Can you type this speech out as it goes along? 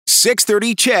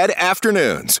6:30 CHED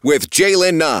Afternoons with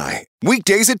Jaylen Nye.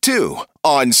 Weekdays at 2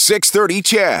 on 6:30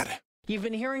 CHED. You've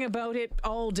been hearing about it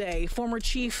all day. Former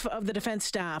Chief of the Defense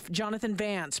Staff, Jonathan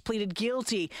Vance, pleaded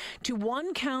guilty to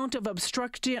one count of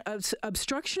obstruction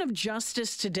of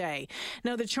justice today.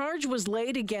 Now, the charge was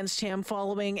laid against him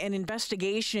following an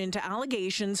investigation into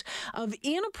allegations of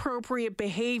inappropriate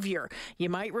behavior. You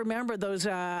might remember those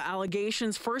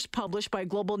allegations first published by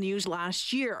Global News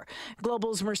last year.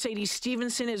 Global's Mercedes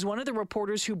Stevenson is one of the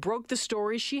reporters who broke the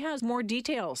story. She has more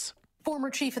details.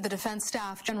 Former Chief of the Defense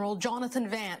Staff, General Jonathan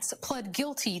Vance, pled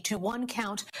guilty to one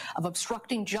count of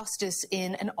obstructing justice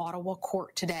in an Ottawa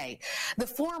court today. The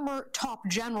former top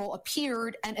general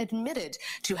appeared and admitted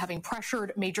to having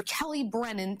pressured Major Kelly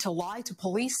Brennan to lie to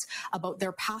police about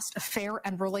their past affair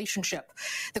and relationship.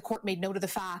 The court made note of the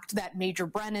fact that Major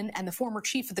Brennan and the former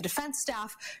Chief of the Defense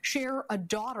Staff share a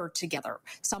daughter together,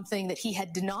 something that he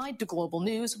had denied to Global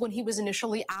News when he was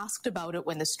initially asked about it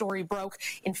when the story broke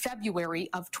in February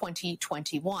of 2021.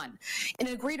 In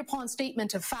an agreed-upon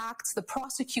statement of facts, the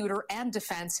prosecutor and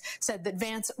defense said that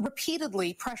Vance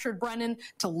repeatedly pressured Brennan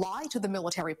to lie to the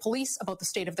military police about the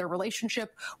state of their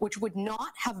relationship, which would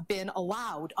not have been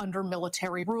allowed under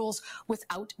military rules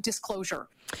without disclosure.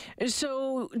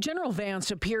 So General Vance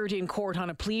appeared in court on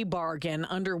a plea bargain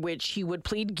under which he would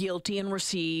plead guilty and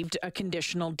received a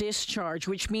conditional discharge,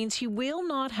 which means he will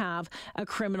not have a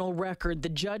criminal record. The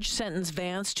judge sentenced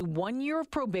Vance to 1 year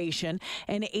of probation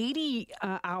and 80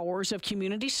 hours of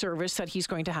community service that he's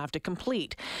going to have to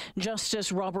complete.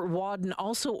 Justice Robert Wadden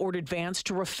also ordered Vance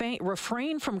to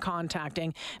refrain from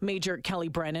contacting Major Kelly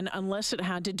Brennan unless it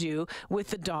had to do with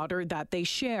the daughter that they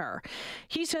share.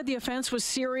 He said the offense was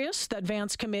serious that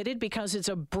Vance committed because it's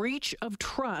a breach of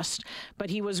trust, but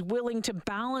he was willing to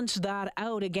balance that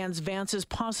out against Vance's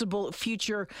possible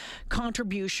future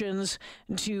contributions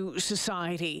to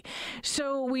society.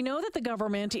 So we know that the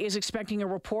government is expecting a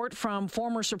report from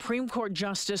former Supreme Court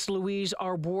Justice Louise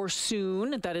Arbour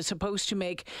soon that is supposed to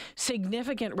make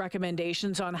significant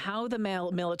recommendations on how the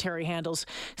military handles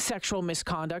sexual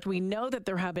misconduct. We know that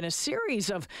there have been a series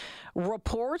of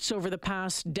reports over the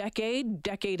past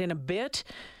decade and a bit.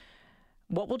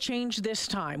 What will change this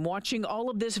time? Watching all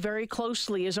of this very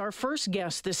closely is our first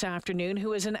guest this afternoon,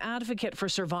 who is an advocate for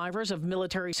survivors of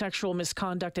military sexual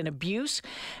misconduct and abuse.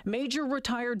 Major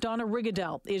retired Donna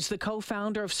Rigodel is the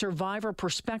co-founder of Survivor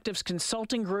Perspectives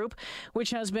Consulting Group,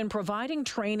 which has been providing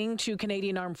training to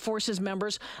Canadian Armed Forces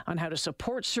members on how to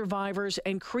support survivors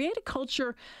and create a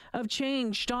culture of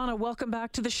change. Donna, welcome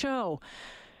back to the show.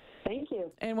 Thank you.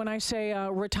 And when I say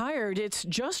retired, it's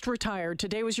just retired.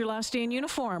 Today was your last day in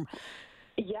uniform.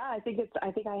 Yeah,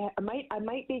 I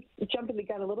might be jumping the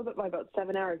gun a little bit by about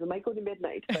 7 hours. It might go to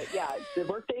midnight, but yeah, the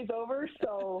workday's over.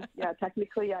 So yeah,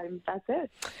 technically that's it.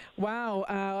 Wow.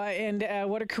 And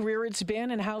what a career it's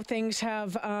been and how things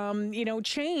have,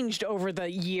 changed over the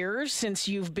years since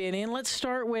you've been in. Let's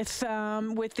start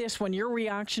with this one, your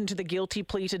reaction to the guilty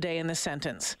plea today and the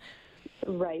sentence.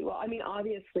 Right. Well, I mean,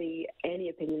 obviously, any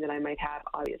opinion that I might have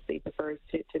obviously defers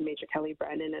to Major Kelly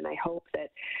Brennan, and I hope that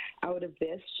out of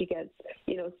this she gets,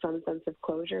 some sense of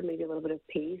closure, maybe a little bit of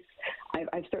peace.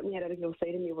 I've certainly had other people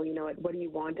say to me, well, what do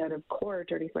you want out of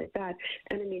court or anything like that?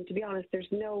 And I mean, to be honest, there's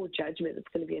no judgment that's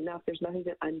going to be enough. There's nothing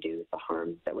to undo the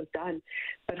harm that was done.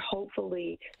 But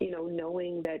hopefully,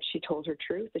 knowing that she told her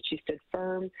truth, that she stood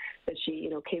firm, that she,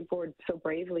 came forward so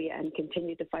bravely and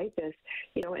continued to fight this,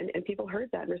 and people heard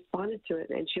that and responded to it,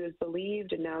 and she was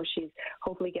believed, and now she's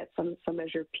hopefully gets some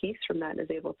measure of peace from that and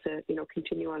is able to,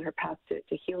 continue on her path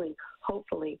to healing,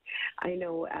 hopefully. I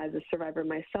know as a survivor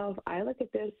myself, I look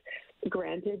at this,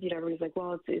 granted, everybody's like,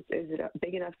 well, is it a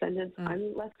big enough sentence?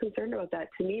 I'm less concerned about that.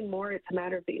 To me, more it's a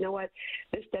matter of,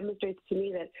 this demonstrates to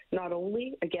me that not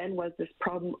only, again, was this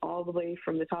problem all the way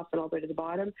from the top and all the way to the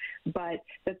bottom, but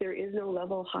that there is no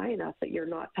level high enough that you're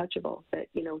not touchable, that,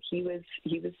 he was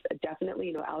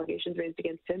definitely, allegations raised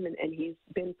against him, and he's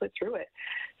been put through it.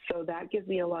 So that gives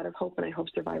me a lot of hope, and I hope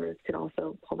survivors can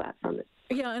also pull that from it.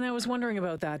 Yeah, and I was wondering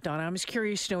about that, Donna. I was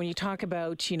curious, when you talk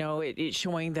about, it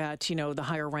showing that, the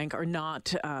higher rank are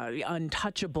not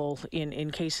untouchable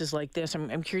in cases like this.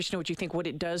 I'm curious to know what you think, what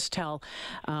it does tell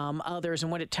others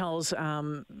and what it tells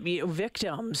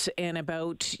victims, and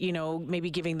about, maybe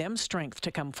giving them strength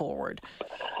to come forward.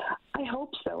 I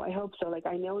hope so. so. I hope so. Like,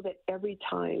 I know that every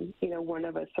time, one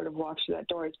of us sort of walks through that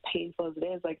door, as painful as it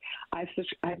is, like, I've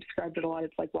described it a lot.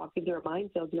 It's like walking through a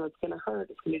minefield. It's going to hurt.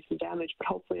 It's going to do some damage, but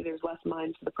hopefully there's less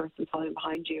mines for the person falling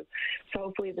behind you. So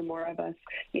hopefully the more of us,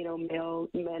 male,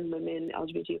 men, women,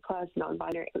 LGBT+,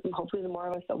 non-binary, hopefully the more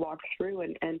of us that walk through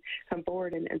and come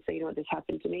forward and say, this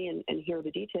happened to me and hear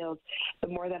the details, the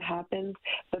more that happens,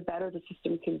 the better the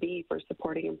system can be for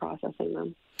supporting and processing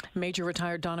them. Major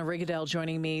retired Donna Rigodel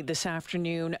joining me this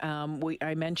afternoon.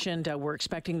 I mentioned we're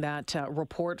expecting that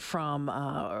report from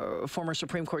former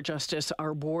Supreme Court Justice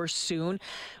Arbour soon.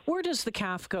 Where does the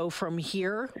CAF go from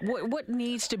here? What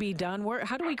needs to be done?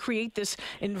 How do we create this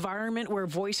environment where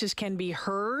voices can be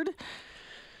heard?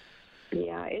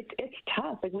 Yeah, it's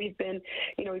tough. Like, we've been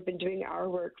doing our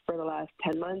work for the last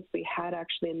 10 months. We had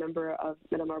actually a member of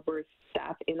Madame Arbour's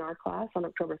staff in our class on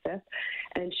October 5th,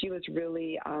 and she was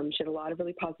really, she had a lot of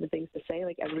really positive things to say.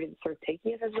 Like, everybody that's sort of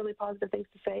taking it has really positive things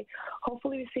to say.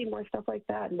 Hopefully we see more stuff like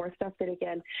that, more stuff that,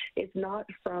 again, is not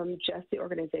from just the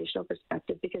organizational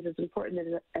perspective, because as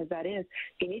important as that is,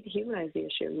 you need to humanize the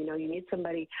issue. You need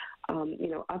somebody,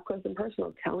 up close and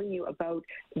personal, telling you about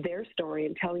their story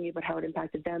and telling you about how it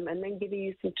impacted them, and then giving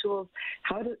you some tools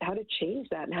how to change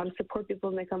that and how to support people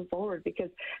when they come forward, because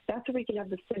that's where we can have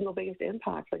the single biggest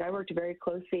impact. Like, I worked very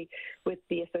closely with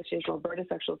the Association of Alberta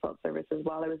Sexual Assault Services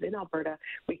while I was in Alberta.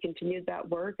 We continued that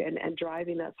work and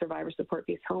driving that survivor support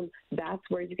piece home. That's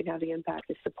where you can have the impact,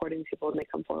 is supporting people when they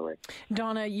come forward.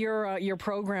 Donna, your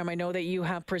program, I know that you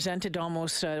have presented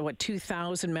almost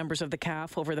 2,000 members of the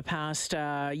CAF over the past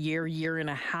year and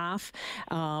a half.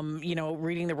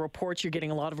 Reading the reports, you're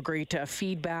getting a lot of great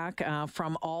feedback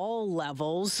from all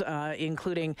levels,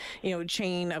 including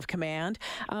chain of command.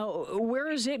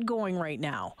 Where is it going right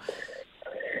now?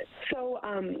 So,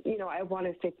 I want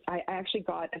to say I actually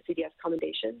got a CDS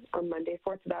commendation on Monday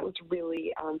for it, so that was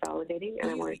really validating,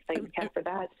 and I want to thank the CAF for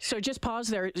that. So just pause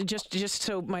there, just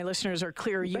so my listeners are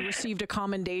clear. You received a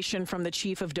commendation from the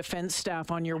Chief of Defense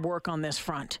Staff on your work on this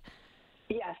front.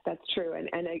 Yes, that's true. And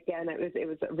again, it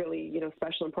was a really,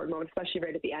 special, important moment, especially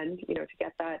right at the end, to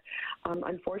get that.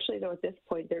 Unfortunately, though, at this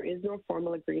point, there is no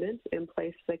formal agreement in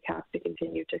place for the CAF to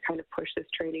continue to kind of push this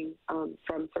training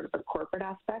from sort of a corporate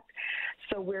aspect.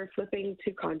 So we're flipping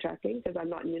to contracting, because I'm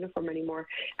not in uniform anymore.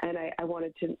 And I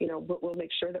wanted to, we'll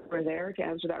make sure that we're there to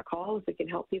answer that call if we can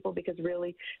help people, because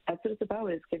really that's what it's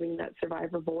about, is giving that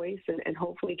survivor voice and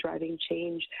hopefully driving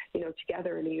change,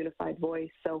 together in a unified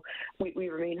voice. So we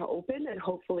remain open, and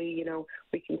hopefully,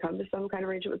 we can come to some kind of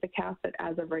arrangement with the CAF, but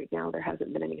as of right now, there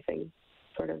hasn't been anything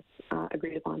sort of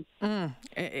agreed upon.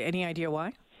 Any idea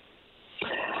why?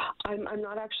 I'm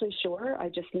not actually sure. I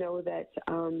just know that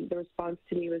the response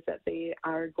to me was that they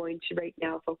are going to right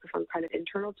now focus on kind of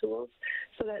internal tools.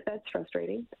 So that's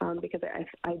frustrating, because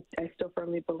I still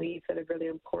firmly believe that a really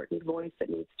important voice that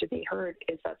needs to be heard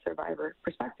is that survivor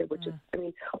perspective, which is,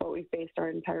 what we've based our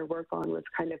entire work on, was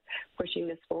kind of pushing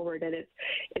this forward. And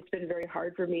it's been very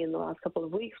hard for me in the last couple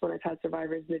of weeks when I've had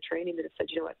survivors in the training that have said,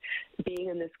 being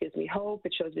in this gives me hope.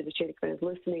 It shows me the chain of command is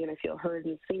listening, and I feel heard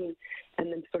and seen.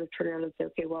 And then sort of turn around and say,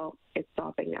 okay, well, it's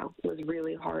stopping now. It was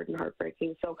really hard and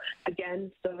heartbreaking. So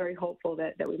again, still very hopeful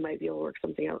that we might be able to work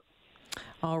something out.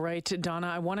 All right, Donna,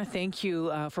 I want to thank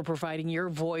you for providing your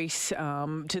voice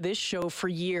to this show for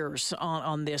years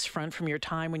on this front, from your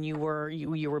time when you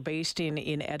were based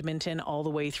in Edmonton all the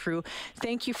way through.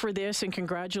 Thank you for this, and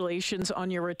congratulations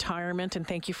on your retirement, and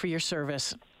thank you for your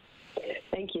service.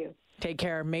 Thank you. Take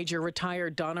care. Major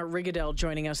retired Donna Rigodel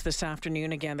joining us this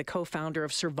afternoon. Again, the co-founder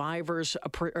of Survivor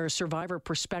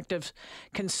Perspectives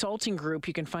Consulting Group.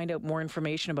 You can find out more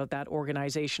information about that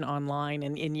organization online.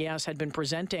 And yes, had been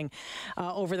presenting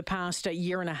over the past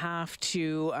year and a half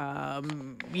to,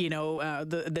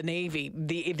 the Navy,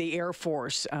 the Air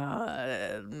Force,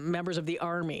 members of the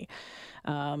Army.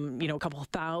 A couple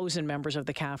thousand members of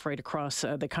the CAF right across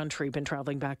the country been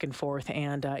traveling back and forth,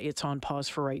 and it's on pause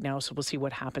for right now, so we'll see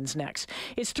what happens next.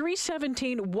 It's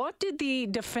 3:17. What did the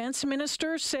defense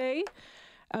minister say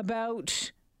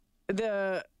about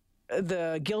the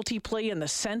guilty plea and the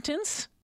sentence?